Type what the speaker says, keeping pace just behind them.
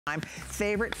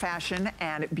Favorite fashion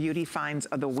and beauty finds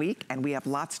of the week, and we have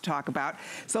lots to talk about.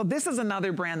 So this is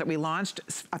another brand that we launched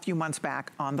a few months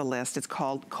back on the list. It's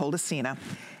called Coldesina,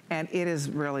 and it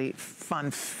is really fun,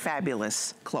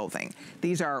 fabulous clothing.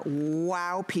 These are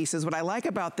wow pieces. What I like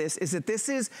about this is that this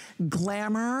is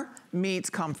glamour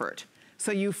meets comfort.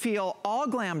 So you feel all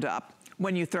glammed up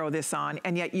when you throw this on,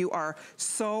 and yet you are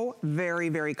so very,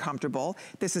 very comfortable.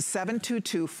 This is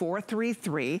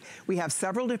 722433. We have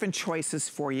several different choices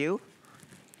for you.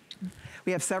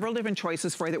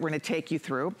 That we're gonna take you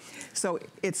through. So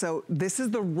this is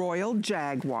the Royal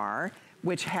Jaguar,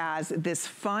 which has this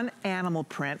fun animal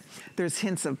print. There's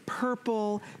hints of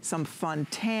purple, some fun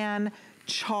tan,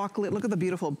 chocolate. Look at the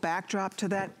beautiful backdrop to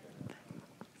that.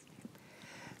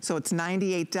 So it's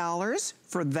 $98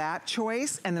 for that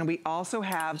choice. And then we also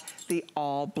have the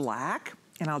all black.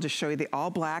 And I'll just show you the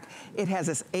all black. It has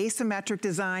this asymmetric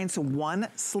design, so one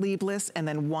sleeveless and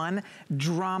then one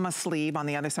drama sleeve on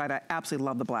the other side. I absolutely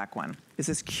love the black one. Is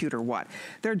this cute or what?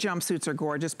 Their jumpsuits are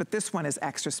gorgeous, but this one is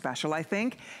extra special, I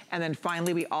think. And then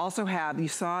finally, we also have, you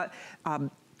saw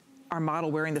our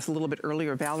model wearing this a little bit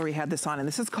earlier. Valerie had this on, and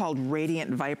this is called Radiant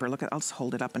Viper. Look at, I'll just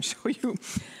hold it up and show you.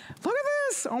 Look at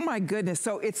this, oh my goodness.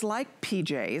 So it's like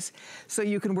PJs. So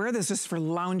you can wear this just for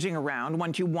lounging around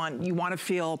when you want to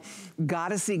feel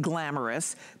goddessy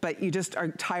glamorous, but you just are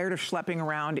tired of schlepping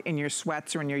around in your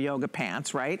sweats or in your yoga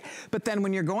pants, right? But then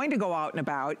when you're going to go out and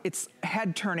about, it's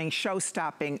head turning, show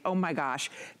stopping, oh my gosh.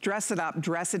 Dress it up,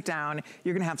 dress it down.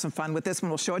 You're gonna have some fun with this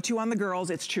one. We'll show it to you on the girls.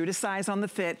 It's true to size on the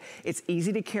fit. It's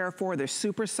easy to care for. They're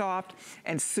super soft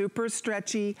and super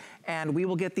stretchy, and we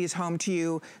will get these home to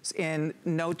you in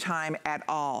no time at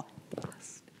all.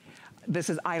 This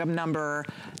is item number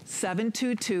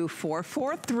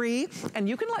 722443, and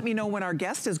you can let me know when our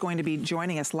guest is going to be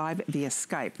joining us live via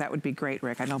Skype. That would be great,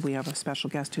 Rick. I know we have a special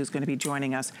guest who's going to be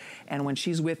joining us, and when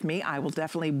she's with me, I will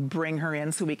definitely bring her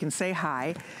in so we can say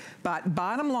hi. But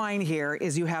bottom line here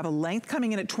is you have a length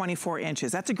coming in at 24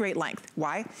 inches. That's a great length.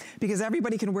 Why? Because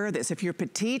everybody can wear this. If you're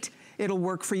petite, it'll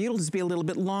work for you. It'll just be a little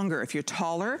bit longer. If you're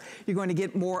taller, you're going to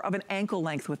get more of an ankle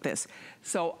length with this.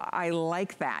 So I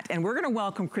like that. And we're going to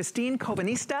welcome Christine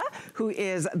Cobanista, who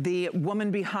is the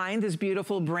woman behind this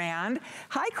beautiful brand.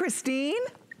 Hi, Christine.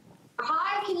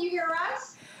 Hi, can you hear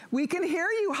us? We can hear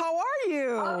you. How are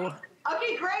you?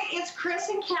 Okay, great. It's Chris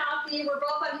and Kathy. We're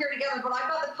both on here together, but I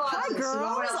got the pods. Hi,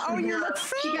 girls. So you look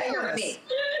fabulous. You got here with me.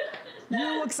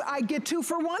 I get 2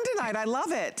 for 1 tonight. I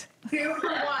love it. 2 for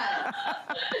 1.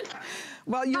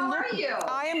 Well, How are you?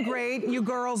 I am great. You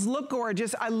girls look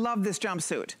gorgeous. I love this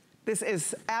jumpsuit. This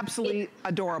is absolutely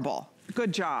adorable.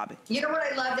 Good job. You know what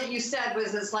I love that you said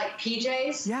was it's like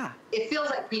PJs? Yeah. It feels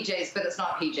like PJs, but it's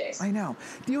not PJs. I know.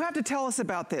 You have to tell us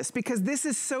about this because this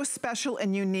is so special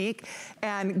and unique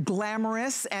and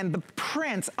glamorous, and the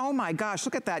prints, oh my gosh,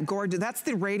 look at that, gorgeous. That's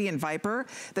the Radiant Viper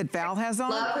that Val has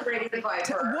on. Love the Radiant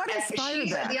Viper. What inspired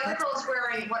that? The other girl's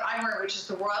wearing what I'm wearing, which is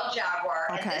the Royal Jaguar.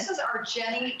 Okay. And this is our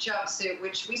Jenny jumpsuit,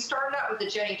 which we started out with the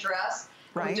Jenny dress.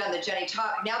 Right. We've done the Jenny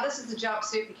top. Now this is the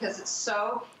jumpsuit because it's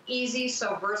so easy,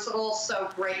 so versatile, so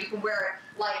great. You can wear it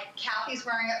like Kathy's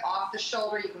wearing it off the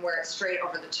shoulder. You can wear it straight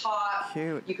over the top.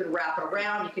 Cute. You can wrap it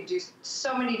around. You can do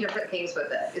so many different things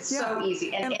with it. It's so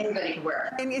easy, and anybody can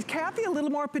wear it. And is Kathy a little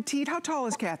more petite? How tall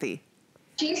is Kathy?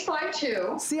 She's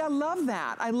 5'2". See, I love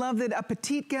that. I love that a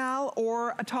petite gal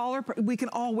or a taller, we can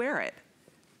all wear it.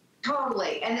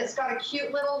 Totally, and it's got a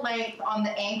cute little length on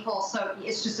the ankle, so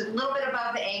it's just a little bit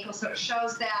above the ankle, so it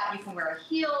shows that. You can wear a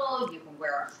heel, you can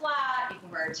wear a flat, you can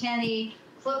wear a tenny,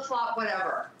 flip-flop,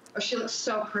 whatever. Oh, she looks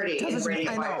so pretty in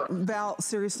Radiant Viper. Val,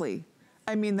 seriously,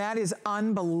 I mean, that is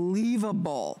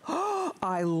unbelievable.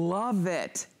 I love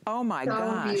it. Oh my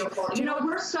gosh. So beautiful. You know,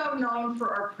 we're so known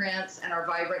for our prints and our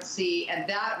vibrancy, and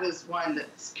that was one that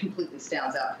completely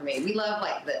stands out for me. We love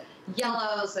like the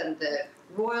yellows and the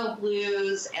royal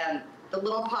blues and the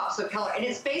little pops of color. And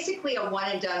it's basically a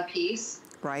one and done piece.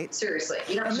 Right. Seriously,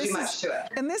 you don't have to do much to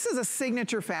it. And this is a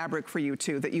signature fabric for you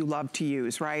too that you love to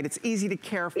use, right? It's easy to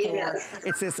care for.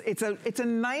 It's a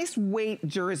nice weight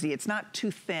jersey. It's not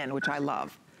too thin, which I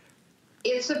love.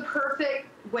 It's a perfect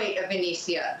weight of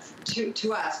Venetia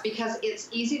to us because it's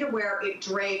easy to wear, it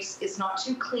drapes, it's not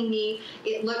too clingy,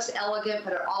 it looks elegant,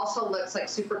 but it also looks like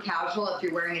super casual if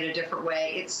you're wearing it a different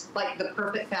way. It's like the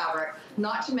perfect fabric.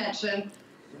 Not to mention,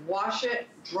 wash it,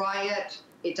 dry it,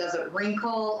 it doesn't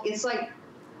wrinkle. It's like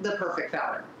the perfect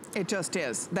fabric. It just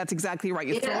is. That's exactly right.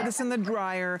 You throw this in the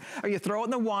dryer, or you throw it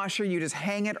in the washer, you just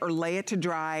hang it or lay it to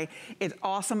dry. It's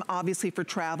awesome, obviously, for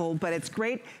travel, but it's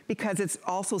great because it's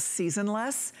also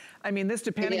seasonless. I mean, this,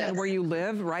 depending on where you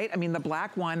live, right? I mean, the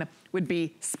black one would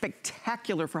be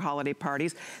spectacular for holiday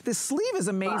parties. The sleeve is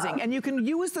amazing, and you can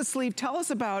use the sleeve. Tell us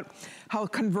about how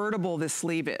convertible this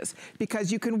sleeve is,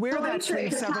 because you can wear that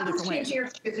sleeve several different ways. Your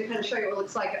shoes, I can show you what it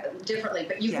looks like differently,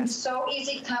 but you can so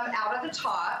easy come out of the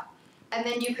top, and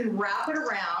then you can wrap it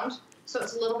around, so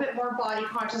it's a little bit more body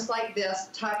conscious like this,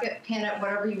 tuck it, pin it,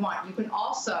 whatever you want. You can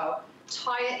also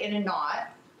tie it in a knot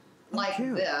like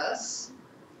this,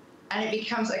 and it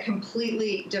becomes a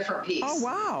completely different piece. Oh,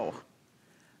 wow.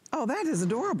 Oh, that is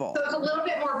adorable. So it's a little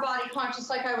bit more body conscious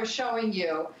like I was showing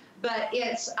you, but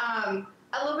it's a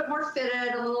little bit more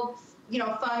fitted, a little, you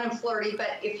know, fun and flirty, but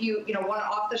if you want it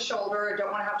off the shoulder,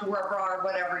 don't want to have to wear a bra or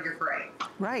whatever, you're great.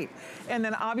 Right. And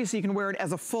then obviously you can wear it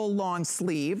as a full long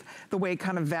sleeve, the way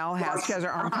kind of Val has. She has her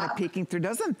arm kind of peeking through.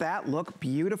 Doesn't that look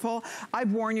beautiful?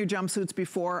 I've worn your jumpsuits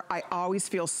before. I always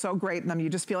feel so great in them. You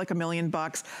just feel like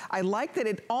 $1,000,000. I like that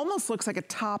it almost looks like a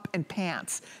top and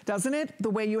pants, doesn't it? The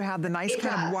way you have the nice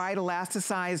kind of wide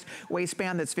elasticized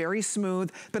waistband that's very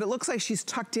smooth, but it looks like she's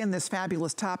tucked in this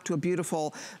fabulous top to a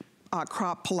beautiful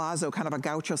crop palazzo, kind of a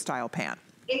gaucho style pant.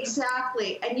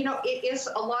 Exactly. And you know, it is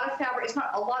a lot of fabric. It's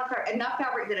not a lot of fabric, enough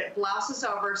fabric that it blouses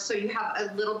over, so you have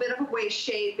a little bit of a waist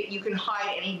shape, but you can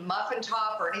hide any muffin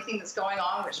top or anything that's going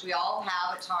on, which we all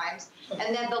have at times.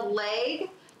 And then the leg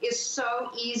is so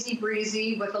easy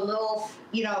breezy with a little,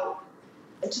 you know,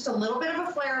 it's just a little bit of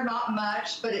a flare, not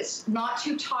much, but it's not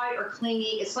too tight or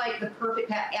clingy. It's like the perfect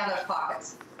pant, and there's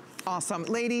pockets. Awesome.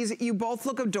 Ladies, you both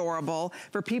look adorable.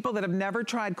 For people that have never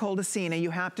tried Coldesina, you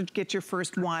have to get your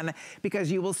first one,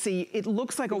 because you will see it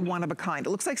looks like a one of a kind. It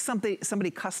looks like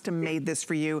somebody custom made this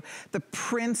for you. The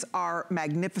prints are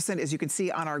magnificent, as you can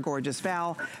see on our gorgeous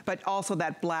Val, but also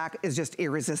that black is just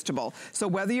irresistible. So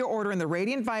whether you're ordering the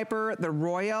Radiant Viper, the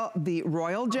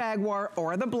Royal Jaguar,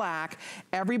 or the black,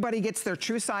 everybody gets their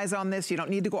true size on this. You don't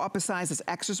need to go up a size. It's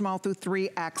extra small through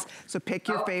 3X. So pick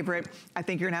your favorite. I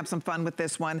think you're gonna have some fun with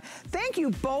this one. Thank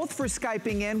you both for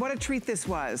Skyping in. What a treat this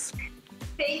was.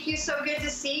 Thank you. So good to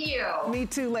see you. Me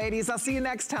too, ladies. I'll see you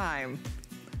next time.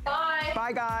 Bye.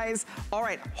 Bye, guys. All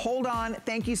right, hold on.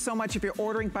 Thank you so much. If you're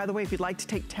ordering, by the way, if you'd like to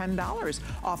take $10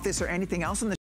 off this or anything else in the